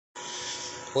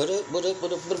What up, what up,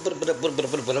 what up, what up, what up, what up, what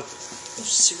up, what up?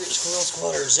 Secret Squirrel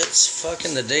Squatters, it's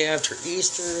fucking the day after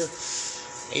Easter,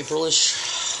 April-ish.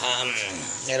 I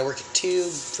gotta work at 2,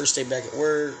 first day back at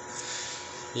work.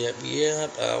 Yep.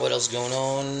 What else going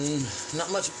on?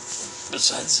 Not much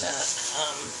besides that.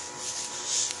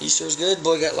 Easter was good,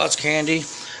 boy, got lots of candy.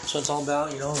 So it's all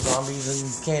about, zombies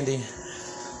and candy.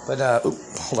 But,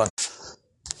 hold on.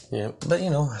 Yeah, but,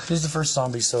 he's the first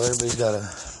zombie, so everybody's gotta,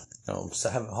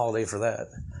 have a holiday for that.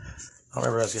 I don't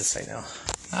remember what I was going to say now.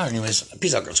 Anyways,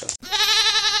 peace out, Girl Scouts.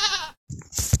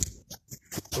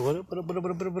 So what up?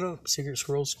 Secret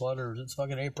Squirrel Squatters. It's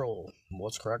fucking April.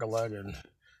 What's crack-a-lagging?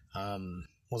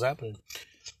 What's happening?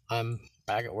 I'm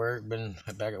back at work. Been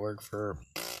back at work for,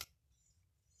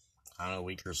 a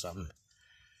week or something.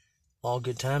 All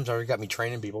good times. Already got me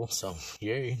training people, so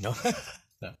yay. No.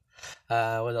 No.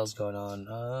 What else going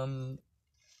on?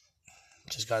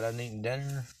 Just got done eating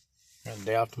dinner. Got a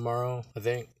day off tomorrow, I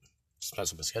think. Just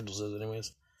that's what my schedule says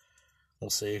anyways.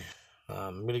 We'll see.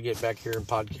 I'm going to get back here and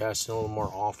podcasting a little more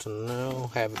often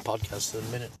now. I haven't podcasted in a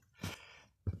minute.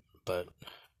 But,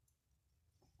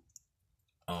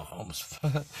 I almost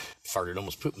farted,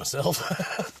 almost pooped myself.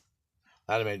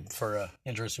 That'd have made for an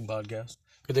interesting podcast.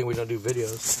 Good thing we don't do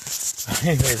videos.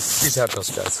 Anyways, peace out,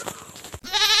 those guys.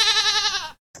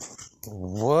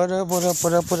 What up,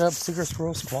 Secret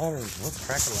Squirrel Squatters? What's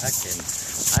crack-a-lackin'?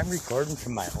 I'm recording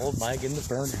from my old mic in the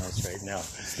burn house right now.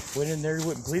 Went in there, you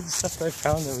wouldn't believe the stuff that I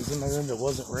found that was in my room that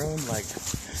wasn't ruined, like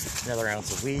another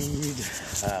ounce of weed,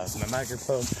 my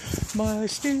microphone, my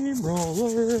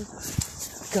steamroller.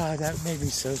 God, that made me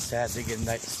so sad to get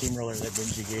that steamroller that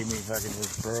Benji gave me fucking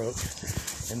was broke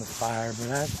in the fire,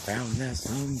 but I found that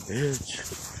son bitch.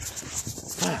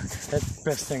 Fuck, that's the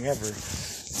best thing ever.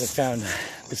 I found,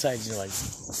 besides,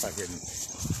 fucking,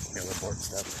 report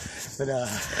stuff. But,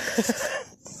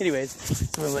 anyways,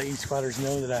 just want to let you squatters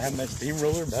know that I have my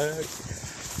steamroller back.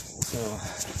 So,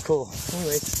 cool.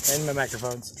 Anyways, and my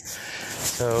microphones.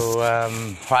 So, I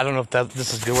don't know if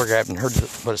this is good work. I haven't heard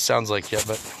what it sounds like yet,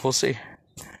 but we'll see.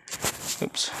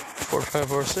 Oops. 4, 5,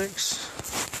 4, 6.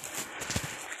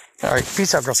 Alright,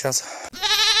 peace out, Girl Scouts.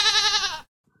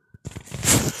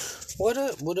 What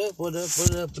up?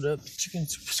 Chicken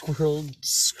Squirrel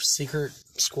Secret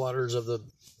Squatters of the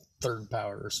Third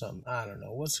Power or something. I don't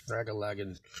know. What's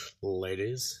crack-a-lagging,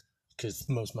 ladies? Because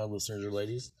most of my listeners are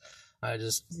ladies. I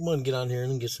just want to get on here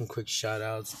and get some quick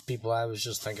shout-outs. People I was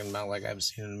just thinking about, like, I haven't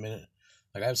seen in a minute.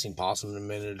 Like, I haven't seen Possum in a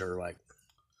minute, or, like,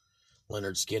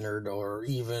 Leonard Skinner, or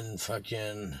even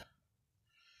fucking,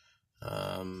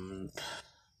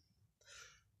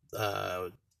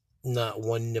 not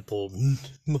one nipple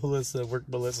Melissa,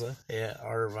 yeah,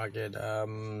 or fucking,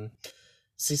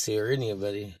 Cece, or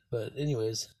anybody, but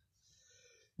anyways,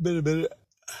 been a minute.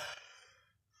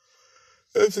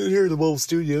 I'm sitting here in the mobile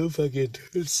studio, fucking,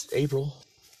 it's April,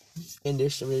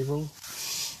 endish of April,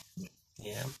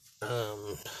 yeah,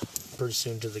 pretty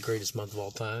soon to the greatest month of all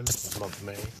time, the month of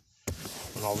May,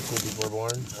 when all the cool people are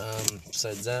born.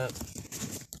 Besides that,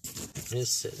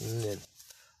 just sitting and,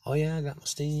 oh yeah, I got my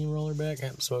steamroller back. I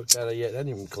haven't smoked out of it yet. I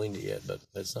haven't even cleaned it yet, but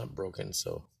it's not broken,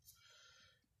 so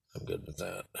I'm good with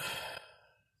that.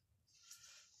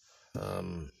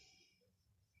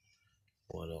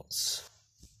 What else?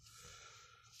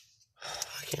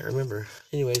 I can't remember.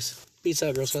 Anyways, peace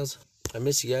out, Girl Scouts. I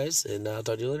miss you guys, and I'll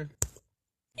talk to you later.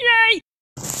 Yay!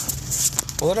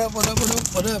 What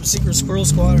up, Secret Squirrel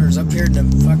Squatters? Up here in the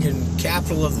fucking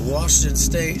capital of Washington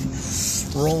State,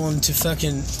 rolling to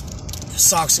fucking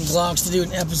Socks and Glocks to do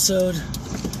an episode.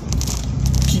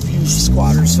 Keep you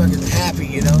squatters fucking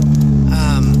happy, I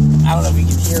don't know if you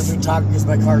can hear me talking because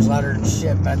my car's louder than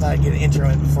shit, but I thought I'd get an intro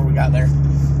in before we got there.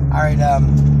 Alright,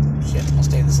 shit, I'll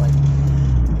stay in this lane.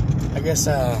 I guess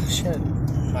I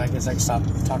can stop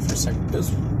talk for a second. There's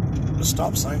a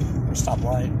stop sign, or stop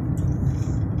light.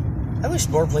 I wish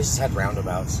more places had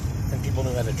roundabouts and people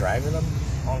knew how to drive in them,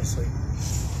 honestly.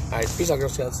 Alright, peace out, Girl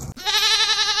Scouts.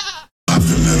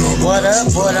 What up?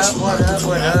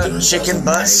 Chicken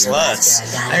butt sluts.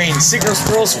 Secret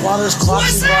Squirrel Squatters,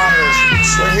 Clocks and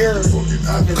Glotters. We're here.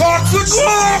 Clocks and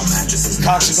Glocks!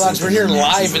 Clocks and Glocks. We're here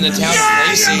live in the town of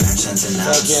Lacey.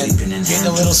 Fucking getting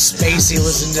a little spacey,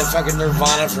 listening to fucking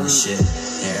Nirvana from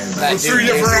that dude. 3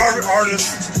 different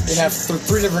artists. We have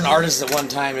 3 different artists at one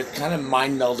time. It's kind of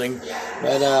mind-melding.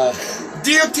 But,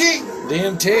 DMT.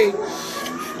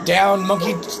 Down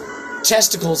monkey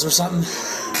testicles or something.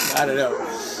 I don't know.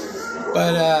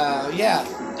 But, yeah,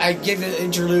 I gave an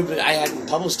interlude, but I hadn't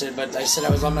published it. But I said I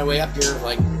was on my way up here,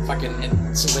 like fucking,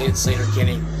 and somebody had Slater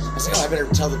Kenny. I was like, oh, I better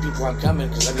tell the people I'm coming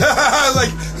because I'm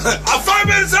like, I'm 5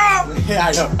 minutes out. Yeah,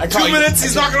 I know. I call 2 minutes.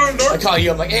 He's knocking on the door. I call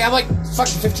you. I'm like, hey, I'm like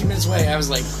fucking 15 minutes away. I was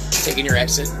like taking your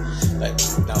exit, but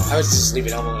no, I was just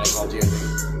leaving Elmo when I called you.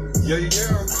 Yeah.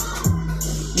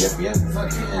 Yep.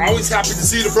 Fucking. Always happy to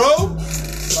see the bro.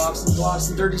 Socks and blocks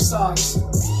and dirty socks.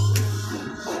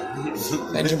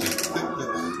 And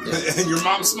your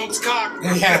mom smokes cock.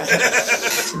 Yeah.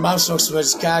 Mom smokes so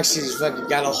much cock, she's fucking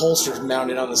got a holster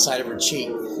mounted on the side of her cheek.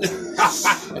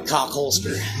 A cock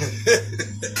holster.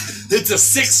 It's a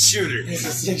 6-shooter. It's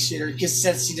a 6-shooter. Because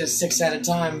says she does 6 at a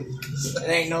time. It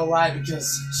ain't no lie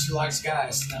because she likes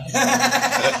guys.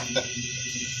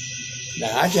 No,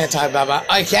 I can't talk about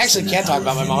I actually can't talk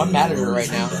about my mom. I'm mad at her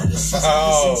right now.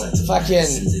 Oh.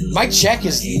 Fucking, my check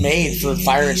is made for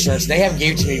fire insurance. They haven't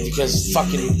gave it to me because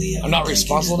fucking I'm not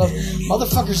responsible enough.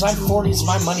 Motherfuckers, I'm 40. It's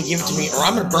my money. Give it to me, or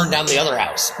I'm gonna burn down the other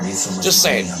house. Just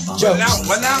saying. Jokes.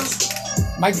 What now?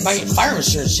 My fire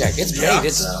insurance check. It's made. Yeah.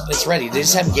 It's ready. They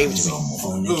just haven't gave it to me.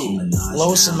 Who?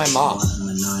 Lois and my mom.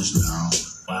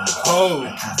 Oh,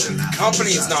 the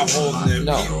company is not holding it.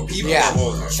 No. People Yeah. are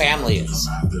holding it. Family is.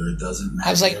 I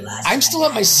was like, I'm still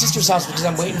at my sister's house because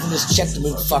I'm waiting for this check to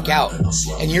move the fuck out.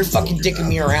 And you're fucking dicking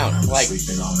me around. Like, Are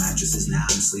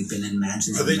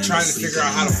they trying to figure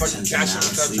out how to fucking cash it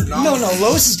without your knowledge? no,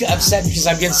 Lois is upset because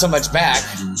I'm getting so much back.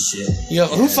 You know,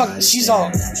 who fuck, she's all,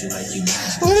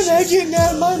 what did I get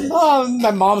now? My mom.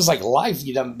 My mom's like, life,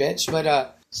 you dumb bitch.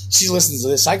 But, she listens to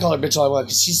this. I call her bitch all I want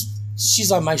because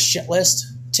she's on my shit list,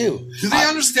 too. Do they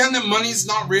understand that money's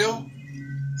not real?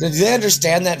 Do they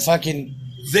understand that fucking...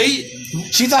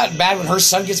 She thought bad when her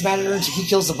son gets mad at her and he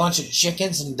kills a bunch of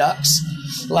chickens and ducks.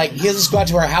 Like, he'll just go out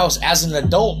to her house as an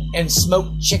adult and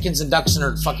smoke chickens and ducks in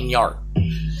her fucking yard.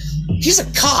 He's a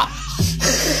cop.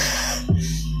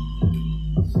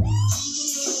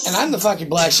 And I'm the fucking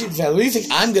black sheep fan. What do you think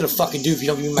I'm gonna fucking do if you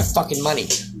don't give me my fucking money?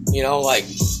 You know, like...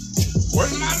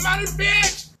 Where's my money,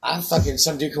 bitch? I'm fucking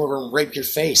some dude come over and rape your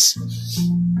face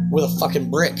with a fucking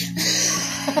brick.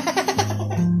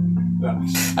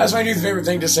 That's my new favorite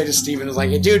thing to say to Steven is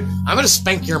like, hey, dude, I'm gonna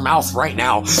spank your mouth right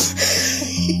now.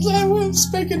 He's like, I want to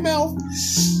spank your mouth.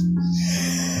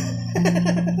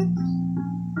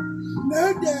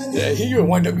 No, Daddy. Yeah, you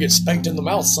wind up getting spanked in the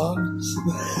mouth, son.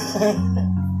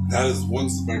 That is one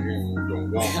spanking you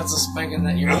don't want. That's a spanking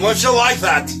that you Unless you like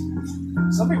that.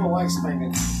 Some people like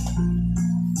spanking.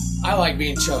 I like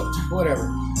being choked.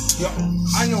 Whatever. Yo,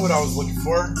 I know what I was looking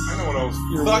for. I know what I was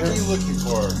fucking looking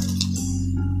for.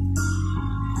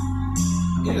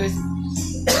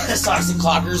 Socks and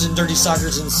clockers and dirty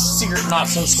sockers and secret not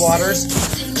so squatters.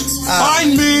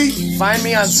 Find me! Find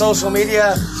me on social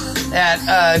media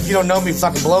at, if you don't know me,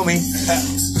 fucking blow me.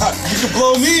 You can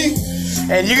blow me!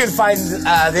 And you can find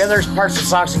the other parts of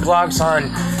Socks and Clocks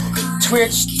on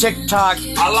Twitch, TikTok,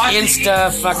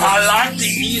 Insta, fucking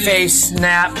Face,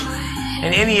 Snap,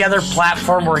 and any other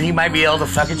platform where he might be able to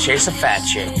fucking chase a fat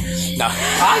chick. No.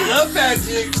 I love fat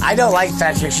chicks! I don't like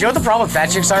fat chicks. You know what the problem with fat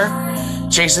chicks are?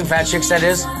 Chasing fat chicks, that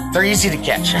is. They're easy to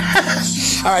catch.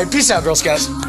 All right, peace out, Girl Scouts.